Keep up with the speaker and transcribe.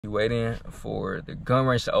We waiting for the gun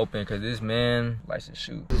range to open because this man likes to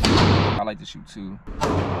shoot. I like to shoot too.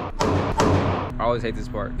 I always hate this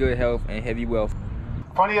part. Good health and heavy wealth.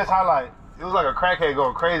 Funniest highlight, it was like a crackhead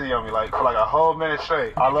going crazy on me, like for like a whole minute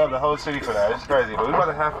straight. I love the whole city for that. It's crazy, but we about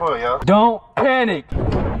to have fun, yo. Don't panic.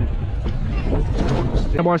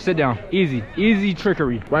 Come on, sit down. Easy, easy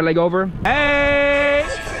trickery. Right leg over. Hey!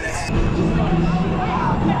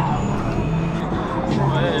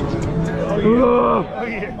 Oh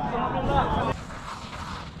yeah.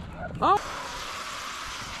 Oh.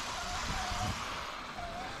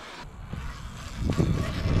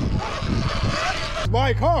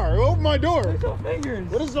 My car, open my door. Look at your fingers.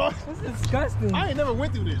 What is that? That's disgusting. I ain't never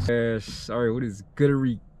went through this. Sorry, what is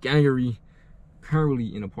goodery, gangery?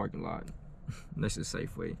 Currently in a parking lot next to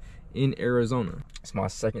Safeway in Arizona. It's my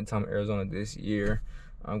second time in Arizona this year.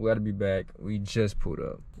 I'm glad to be back. We just pulled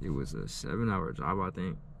up. It was a 7-hour drive, I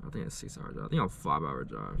think a 6-hour drive. I think a 5-hour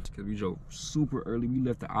drive because we drove super early. We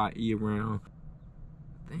left the IE around,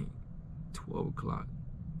 I think, 12 o'clock,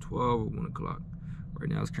 12 or 1 o'clock. Right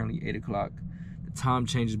now it's currently 8 o'clock. The time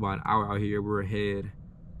changes by an hour out here. We're ahead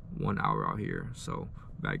 1 hour out here. So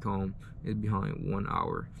back home is behind 1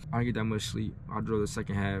 hour. I didn't get that much sleep. I drove the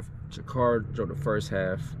second half. Jakar drove the first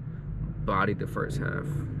half, bodied the first half.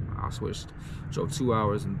 I switched, drove 2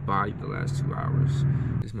 hours and bodied the last 2 hours.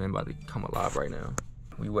 This man about to come alive right now.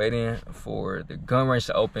 We waiting for the gun range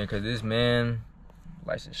to open because this man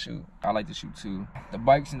likes to shoot. I like to shoot too. The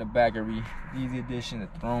bike's in the Vloggery, Easy Edition, the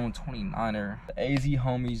Throne 29er. The AZ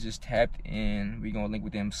homies just tapped in. We gonna link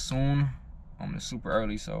with them soon. It's super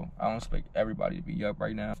early, so I don't expect everybody to be up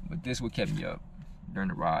right now. But this what kept me up during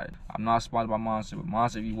the ride. I'm not sponsored by Monster, but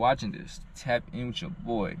Monster, if you watching this, tap in with your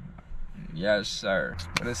boy. Yes, sir.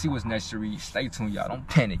 But let's see what's next to read. Stay tuned, y'all. Don't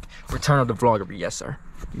panic. Return of the Vloggery. Yes, sir.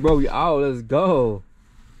 Bro, we out. Let's go.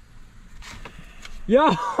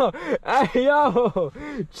 Yo, hey, yo,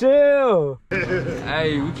 chill.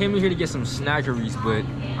 Hey, we came in here to get some snackeries, but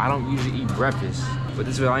I don't usually eat breakfast. But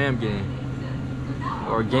this is what I am getting.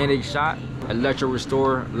 Organic shot, electro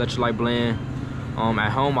restore, electrolyte blend.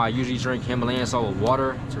 At home, I usually drink Himalayan salt with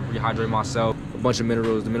water to rehydrate myself. A bunch of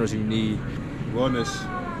minerals, the minerals you need. Wellness,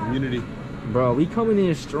 immunity. Bro, we coming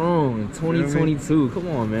in strong in 2022. Come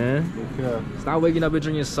on, man. Okay. Stop waking up and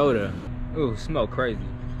drinking soda. Ooh, smell crazy.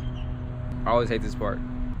 I always hate this part.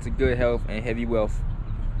 It's a good health and heavy wealth.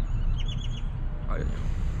 Oh, yeah.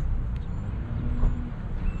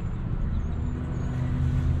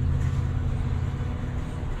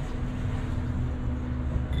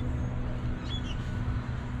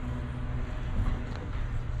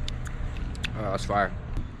 Oh, that's fire.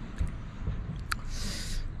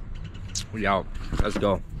 We out. Let's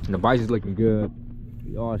go. And the bike is looking good.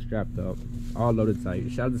 We all strapped up. All loaded tight.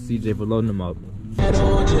 Shout out to CJ for loading them up.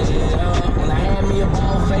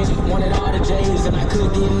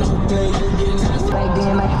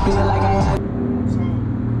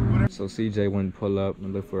 So CJ went to pull up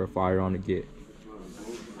and look for a firearm to get,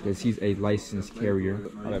 because he's a licensed carrier.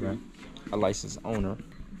 All right, man. A licensed owner.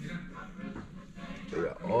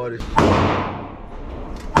 All this.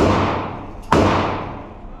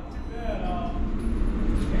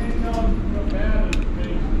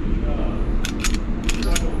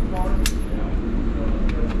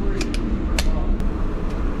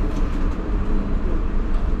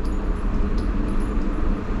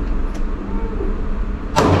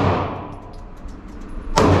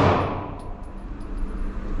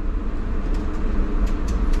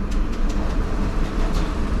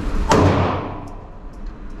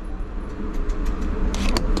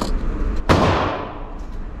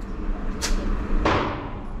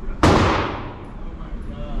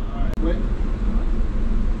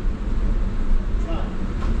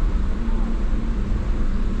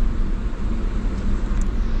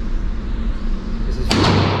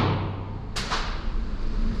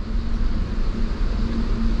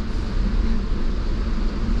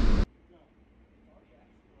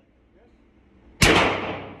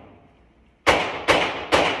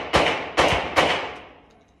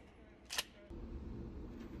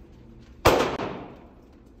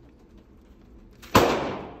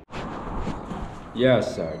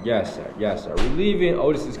 Yes, sir. Yes, sir. Yes, sir. We're leaving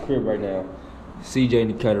Otis's crib right now. CJ in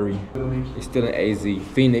the cuttery. It's still in AZ.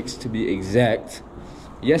 Phoenix, to be exact.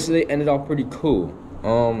 Yesterday ended off pretty cool.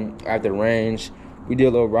 At the range, we did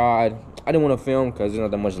a little ride. I didn't want to film because there's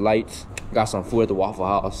not that much lights. Got some food at the Waffle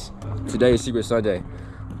House. Today is Secret Sunday.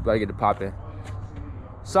 Gotta get it popping.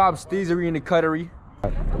 Sob Steezery in the cuttery.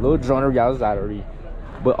 A little dronery outsidery.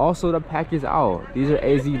 But also the pack is out. These are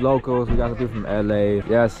AZ locals. We got some people from LA.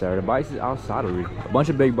 Yes, sir. The bikes is outsidery. A bunch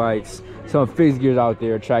of big bikes. Some fixed gears out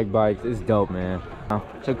there. Track bikes. It's dope, man.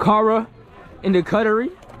 Shakara in the cuttery.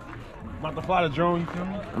 About to fly the drone, you feel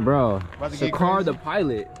me? Bro, Shakara the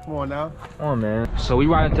pilot. Come on now. Come on, man. So we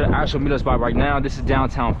riding to the actual meetup spot right now. This is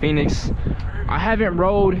downtown Phoenix. I haven't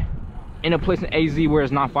rode in a place in AZ where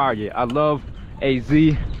it's not fire yet. I love AZ.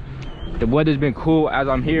 The weather's been cool as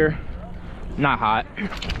I'm here. Not hot.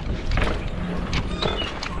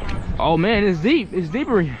 Oh man, it's deep. It's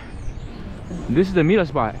deeper. This is the meetup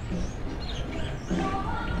spot.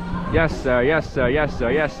 Yes, sir. Yes, sir. Yes,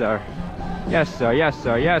 sir. Yes, sir. Yes, sir. Yes,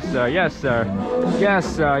 sir. Yes, sir. Yes, sir. Yes,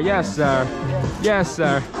 sir. Yes, sir. Yes,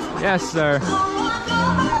 sir. Yes, sir.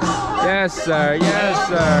 Yes, sir. Yes,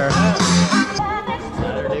 sir.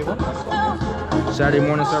 Saturday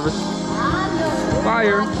morning service.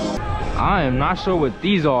 Fire. I am not sure what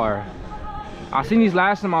these are. I seen these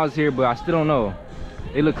last time I was here, but I still don't know.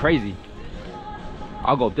 They look crazy.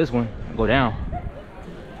 I'll go with this one. Go down.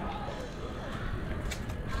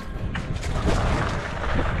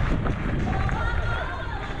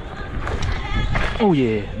 Oh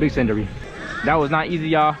yeah, big sendery. That was not easy,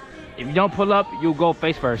 y'all. If you don't pull up, you'll go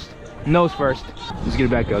face first, nose first. Let's get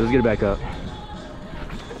it back up. Let's get it back up.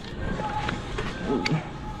 Ooh.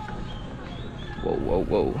 Whoa, whoa,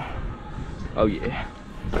 whoa. Oh yeah.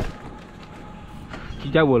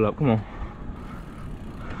 Keep that wheel up. Come on.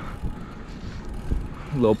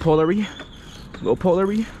 Little polery. Little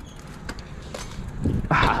polery.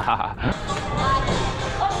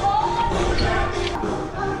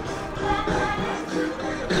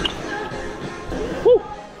 Woo.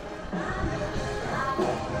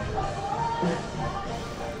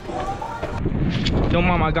 Don't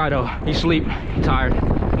mind my guy though. He sleep. He tired.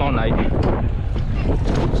 Long night.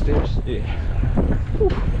 Stairs. Yeah. Woo.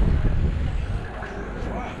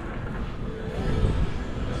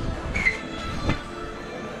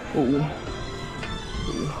 Ooh.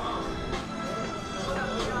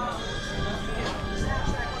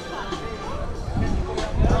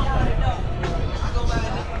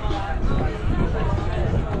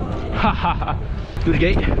 Ha ha ha. Do the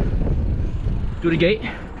gate. Do the gate.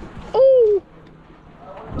 Ooh.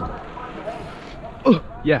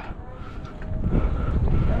 Yeah.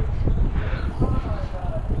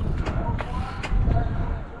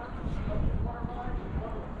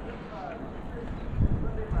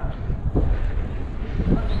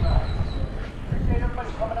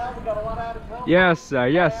 Yes, sir.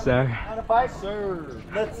 Yes, sir. Sir.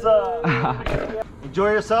 Let's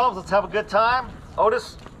enjoy yourselves. Let's have a good time.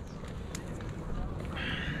 Otis.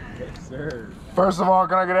 Yes, sir. First of all,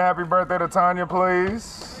 can I get a happy birthday to Tanya,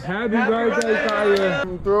 please? Happy birthday, Tanya.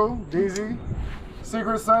 Through Deezy.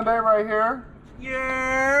 Secret Sunday right here.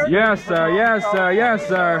 Yeah. Yes, sir. Yes, sir. Yes,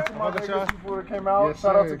 sir. Some other people that came out.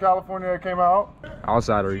 Shout out to California that came out.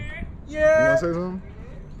 Outsidery. Yeah. You want to say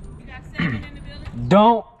something?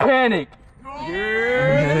 Don't panic.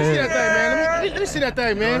 Yeah. Let me see that thing, man. Let me see that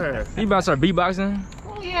thing, man. You about to start beatboxing?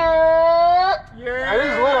 Yeah. Yeah. Hey,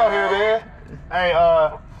 this is lit out here, man. Hey,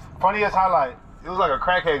 funniest highlight. It was like a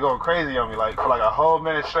crackhead going crazy on me, like for like a whole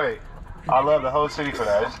minute straight. I love the whole city for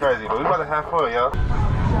that. It's crazy, but we about to have fun, yo.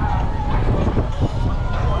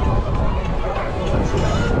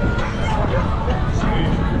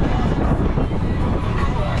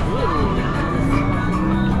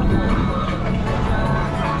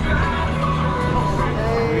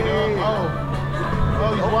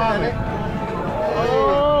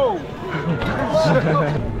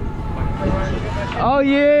 Oh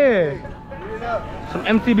yeah! Some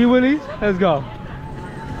MTB Willies. Let's go.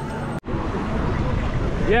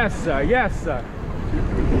 Yes, sir. Yes, sir.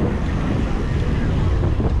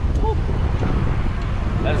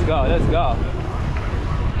 Let's go. Let's go.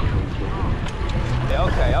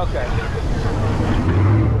 Okay. Okay.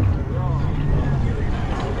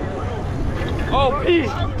 Oh, P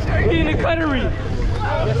in the cuttery.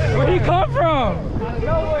 Where'd he come from?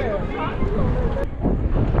 Nowhere.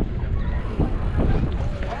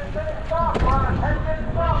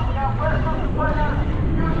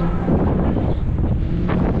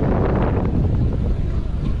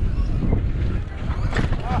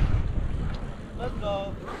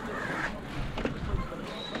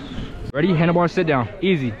 Ready? Handlebar, sit down.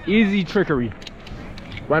 Easy. Easy trickery.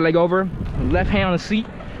 Right leg over. Left hand on the seat.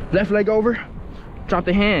 Left leg over. Drop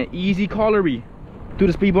the hand. Easy collery. Do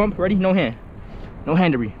the speed bump. Ready? No hand. No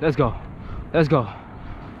handery. Let's go. Let's go.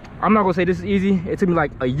 I'm not gonna say this is easy. It took me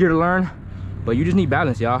like a year to learn. But you just need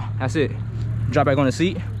balance, y'all. That's it. Drop back on the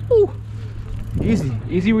seat. Woo. Easy.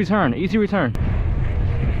 Easy return. Easy return.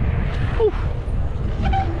 Woo.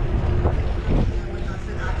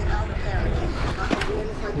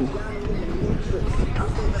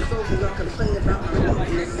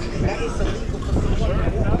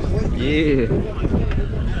 Yeah.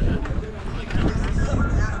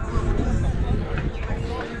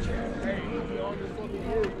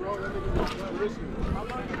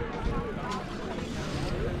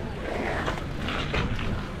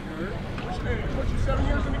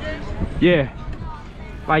 Yeah.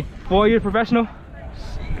 Like 4 years professional?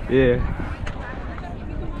 Yeah.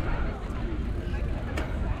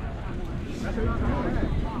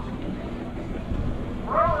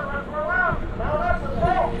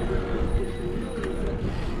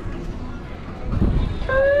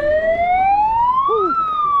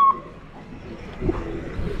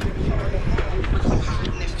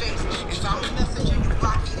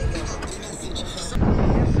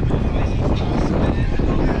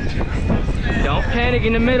 Don't panic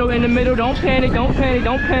in the middle, don't panic, don't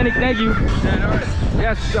panic, thank you.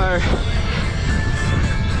 Yes, sir.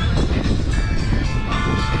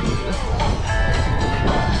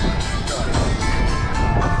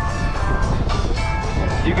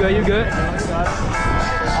 You good, you good?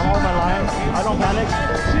 I'm on my line. I don't panic.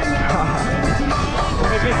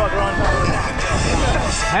 Make me fuck around.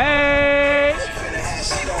 Hey!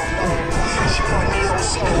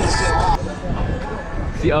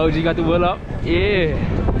 See, OG got the wheel up? Yeah.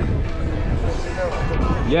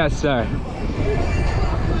 Yes, sir.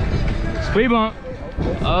 Speed bump.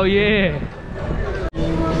 Oh, yeah.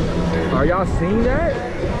 Are y'all seeing that?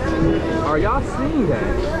 Are y'all seeing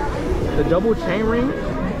that? The double chain ring?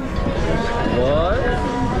 What?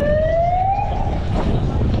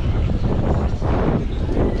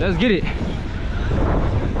 Let's get it.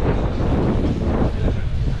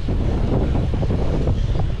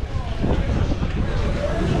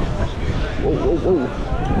 Whoa, whoa,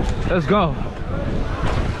 whoa. Let's go.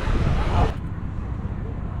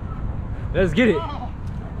 Let's get it.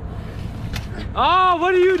 Oh,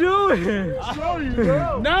 what are you doing? I'll show you,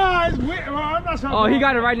 bro. Nah, it's weird. I'm not trying to. Oh, he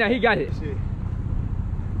got it right now. He got it.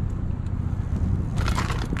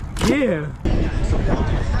 Yeah.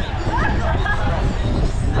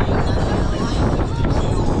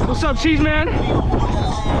 What's up, cheese man?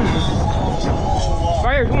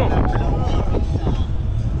 Right here, come on.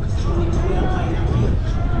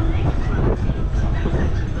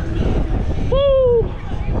 Woo!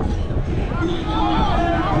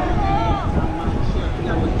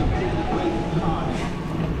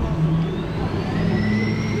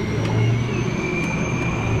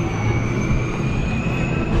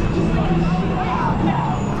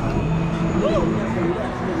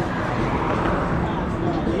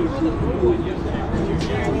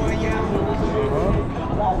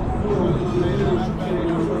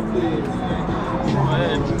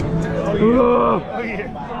 Oh, yeah.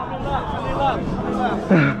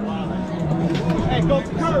 Hey, go to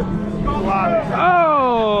the curb.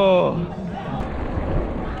 Oh!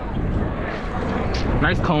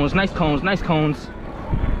 Nice cones, nice cones, nice cones.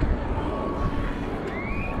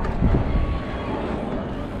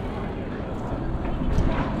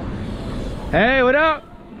 Hey, what up?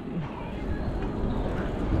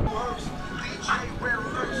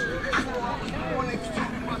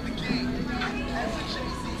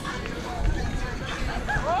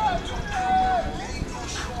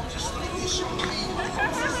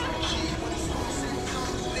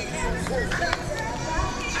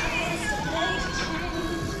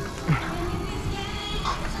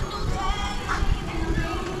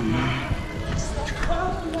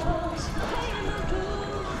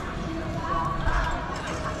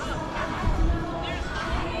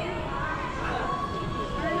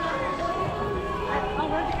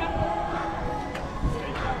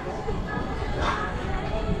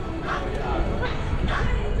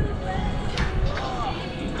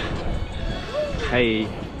 Hey.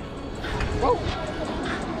 Whoa.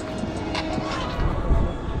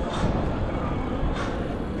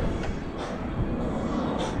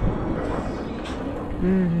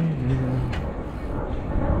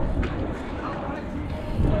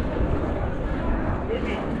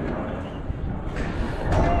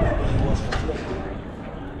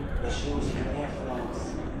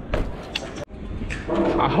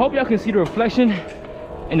 I hope y'all can see the reflection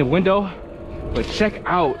in the window, but check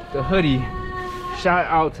out the hoodie. Shout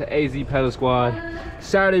out to AZ Pedal Squad.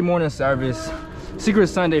 Saturday morning service. Secret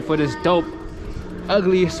Sunday for this dope,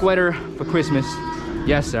 ugly sweater for Christmas.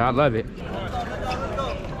 Yes, sir, I love it.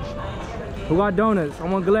 Who got donuts? I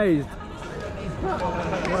want glazed.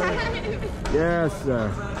 Yes,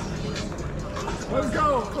 sir. Let's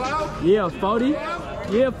go, Cloud. Yeah, 40.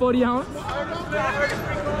 Yeah, 40 ounce.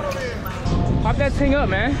 Pop that thing up,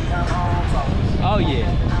 man. Oh, yeah.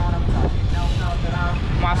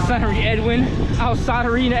 My son Edwin outside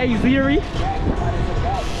arena Azery.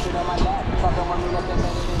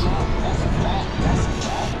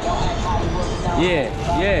 Yeah,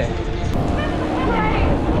 yeah.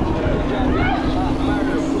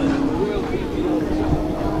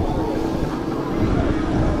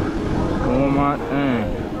 Doing my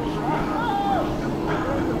thing.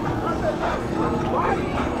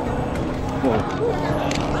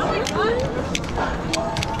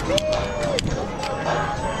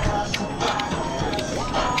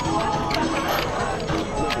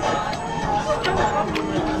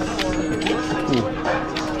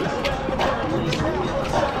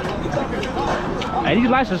 Hey, these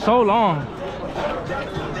lights are so long.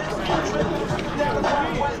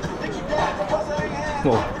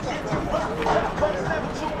 Whoa.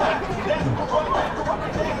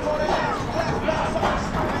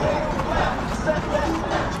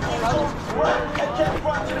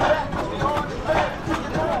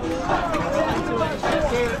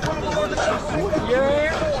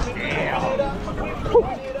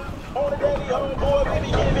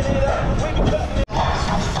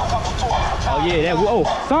 Oh yeah, that whoa,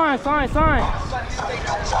 sign.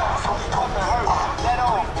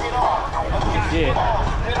 Yeah.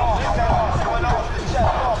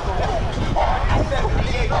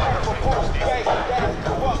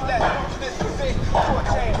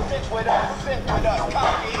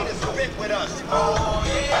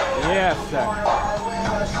 Yes, sir.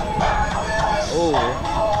 Oh,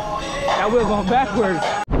 that wheel going backwards.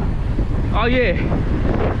 Oh yeah.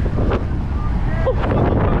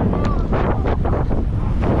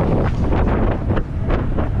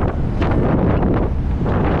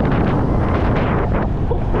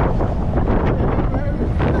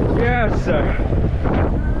 Yes, sir.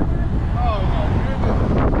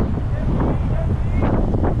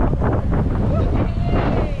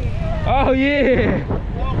 Oh yeah.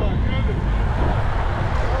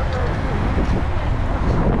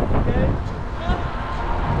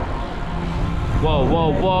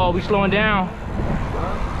 Whoa, we slowing down.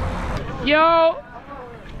 Yo.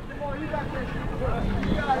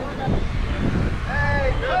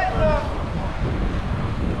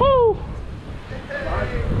 Woo.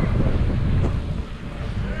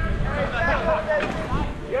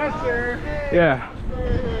 Yes, sir. Yeah.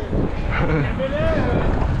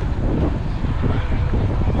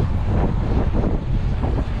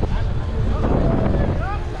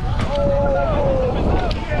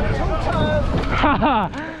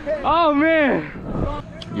 Oh man.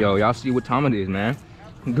 Yo, y'all see what time it is, man.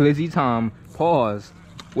 Glizzy time. Pause.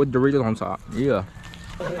 With Doritos on top. Yeah.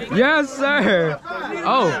 Yes, sir.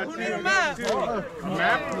 Oh.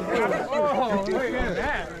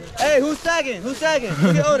 Hey, who's tagging? Who's tagging?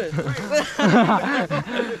 Who get ordered? Wait,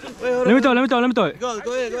 hold on. Let me throw it. Go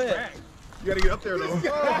ahead. You gotta get up there though.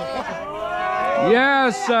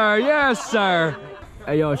 Yes, sir.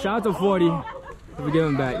 Hey, yo, shout out to 40 for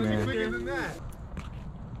giving back, man.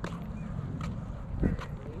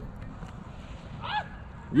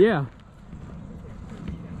 Yeah.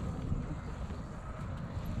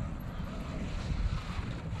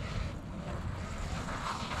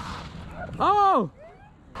 Oh!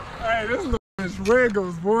 Hey, this is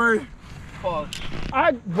Wiggles, boy. Fuck.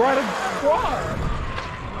 I brought a squad.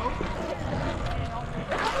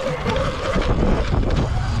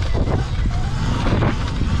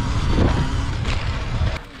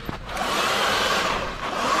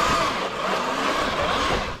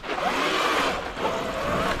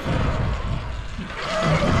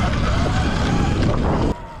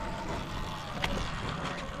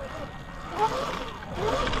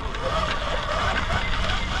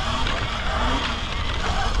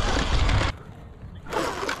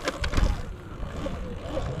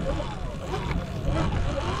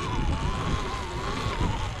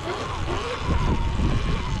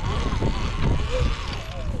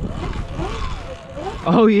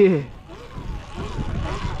 Oh yeah.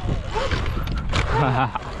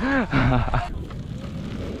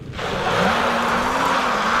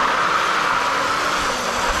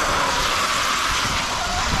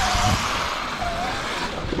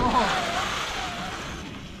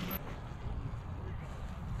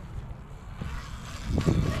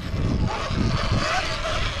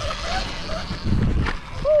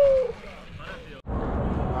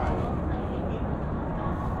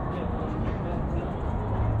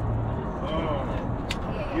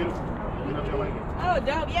 Oh,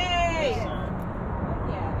 dope, yay!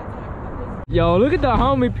 Yo, look at the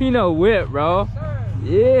homie Pinot whip, bro.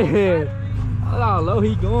 Yeah. Look how low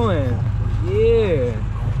he going. Yeah.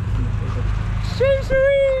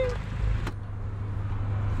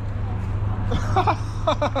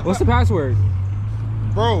 What's the password?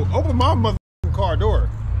 Bro, open my motherfucking car door.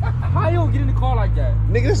 How you gonna get in the car like that?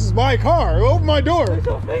 Nigga, this is my car. Open my door. Look at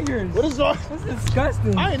your fingers. What is all? This is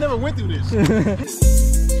disgusting. I ain't never went through this.